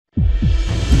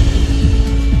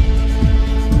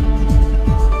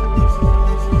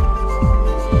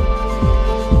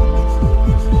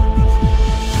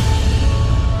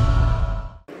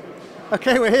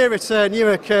Okay, we're here at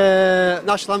Newark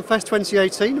National Landfest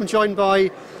 2018. I'm joined by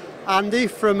Andy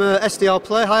from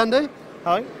SDRPlay. Hi, Andy.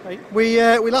 Hi. Hey.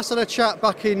 We last had a chat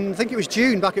back in, I think it was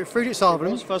June, back at Friedrichshafen.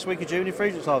 It was first week of June in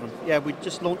Friedrichshafen. Yeah, we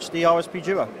just launched the RSP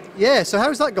Duo. Yeah, so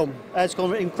how's that gone? It's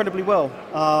gone incredibly well.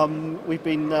 We've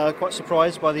been quite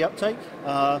surprised by the uptake.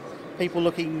 People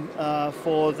looking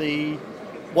for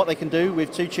what they can do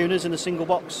with two tuners in a single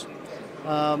box.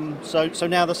 So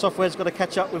now the software's got to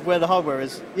catch up with where the hardware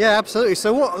is. Yeah, absolutely.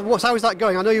 So how is that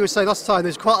going? I know you were saying last time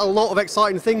there's quite a lot of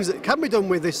exciting things that can be done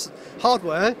with this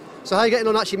hardware. So how are you getting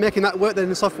on actually making that work then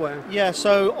in the software? Yeah,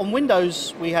 so on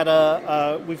Windows we had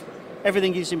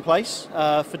everything is in place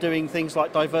for doing things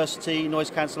like diversity, noise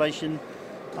cancellation,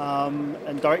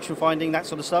 and direction finding, that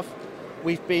sort of stuff.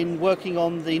 We've been working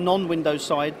on the non-Windows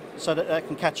side so that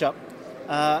can catch up.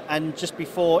 And just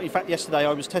before, in fact yesterday,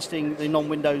 I was testing the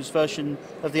non-Windows version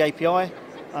of the API,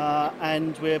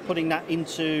 and we're putting that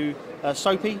into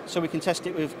SOAPy, so we can test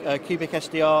it with Cubic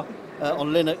SDR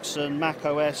on Linux and Mac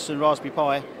OS and Raspberry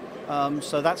Pi.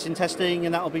 So that's in testing,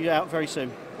 and that will be out very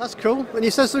soon. That's cool. And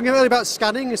you said something earlier about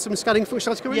scanning. Is some scanning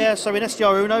functionality coming? Yeah, so in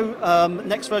SDR Uno,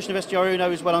 next version of SDR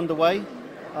Uno is well underway.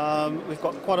 We've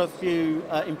got quite a few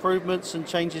improvements and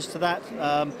changes to that.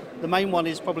 The main one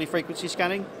is probably frequency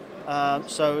scanning.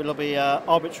 So it'll be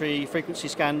arbitrary frequency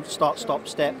scan, start, stop,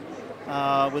 step,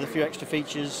 with a few extra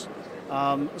features.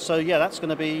 So yeah, that's going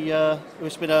to be,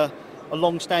 it's been a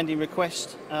long-standing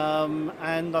request,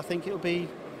 and I think it'll be,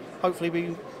 hopefully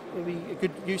it'll be a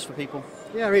good use for people.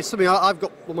 Yeah, it's something I've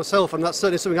got myself, and that's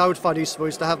certainly something I would find useful,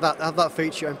 is to have that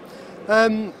feature.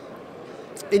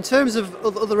 In terms of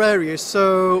other areas,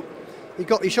 so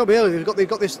you showed me earlier, you've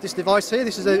got this device here.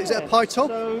 This is is it a PiTop?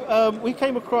 So we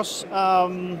came across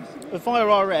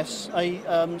via RS.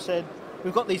 Said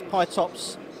we've got these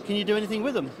PiTops. Can you do anything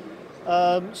with them?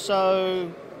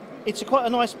 So it's quite a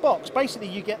nice box. Basically,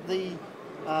 you get the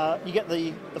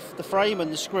frame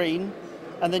and the screen,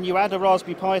 and then you add a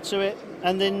Raspberry Pi to it,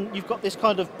 and then you've got this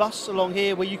kind of bus along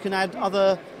here where you can add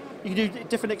you can do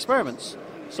different experiments.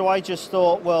 So I just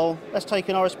thought, well, let's take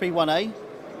an RSP-1A.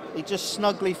 It just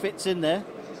snugly fits in there,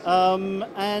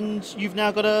 and you've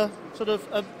now got a sort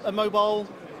of a mobile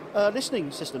listening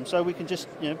system. So we can just,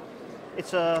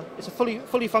 it's a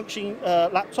fully functioning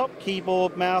laptop,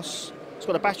 keyboard, mouse. It's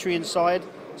got a battery inside.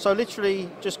 So literally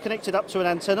just connect it up to an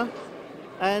antenna,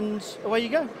 and away you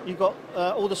go. You've got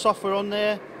all the software on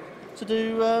there to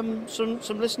do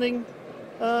some listening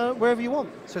wherever you want.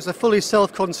 So it's a fully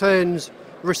self-contained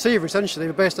receiver,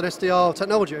 essentially, based on SDR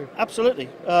technology. Absolutely.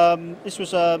 This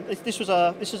is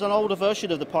an older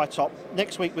version of the PiTop.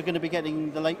 Next week we're going to be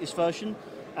getting the latest version,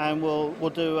 and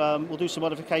we'll do some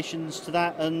modifications to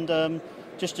that, and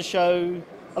just to show.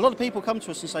 A lot of people come to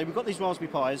us and say, we've got these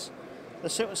Raspberry Pis,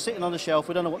 they're sitting on the shelf,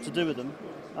 we don't know what to do with them.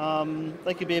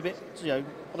 They could be a bit, by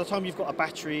the time you've got a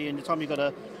battery and the time you've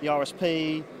got the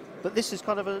RSP, but this is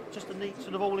kind of just a neat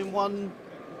sort of all-in-one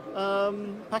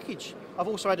package. I've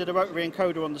also added a rotary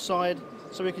encoder on the side,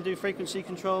 so we can do frequency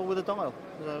control with a dial,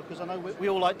 because I know we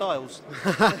all like dials.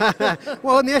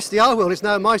 Well, in the SDR world, it's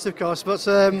now mice, of course, but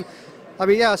I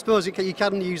mean, yeah, I suppose you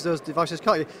can use those devices,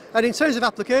 can't you? And in terms of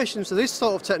applications for this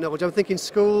sort of technology, I'm thinking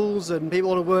schools and people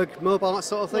want to work mobile, that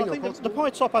sort of thing. Well, I think the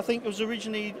PiTop, I think, was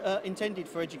originally intended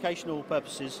for educational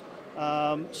purposes.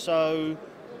 What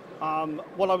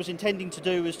I was intending to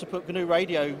do is to put GNU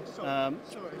Radio,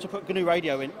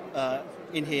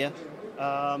 in here,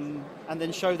 and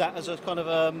then show that as a kind of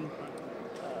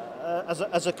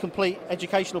as a complete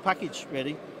educational package,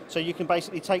 really. So you can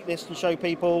basically take this and show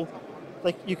people.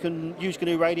 You can use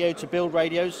GNU Radio to build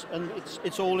radios, and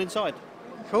it's all inside.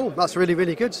 Cool, that's really,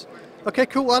 really good. Okay,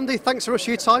 cool, Andy, thanks so much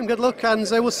for your time, good luck, and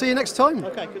we'll see you next time.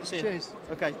 Okay, good to see you. Cheers.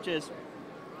 Okay, cheers.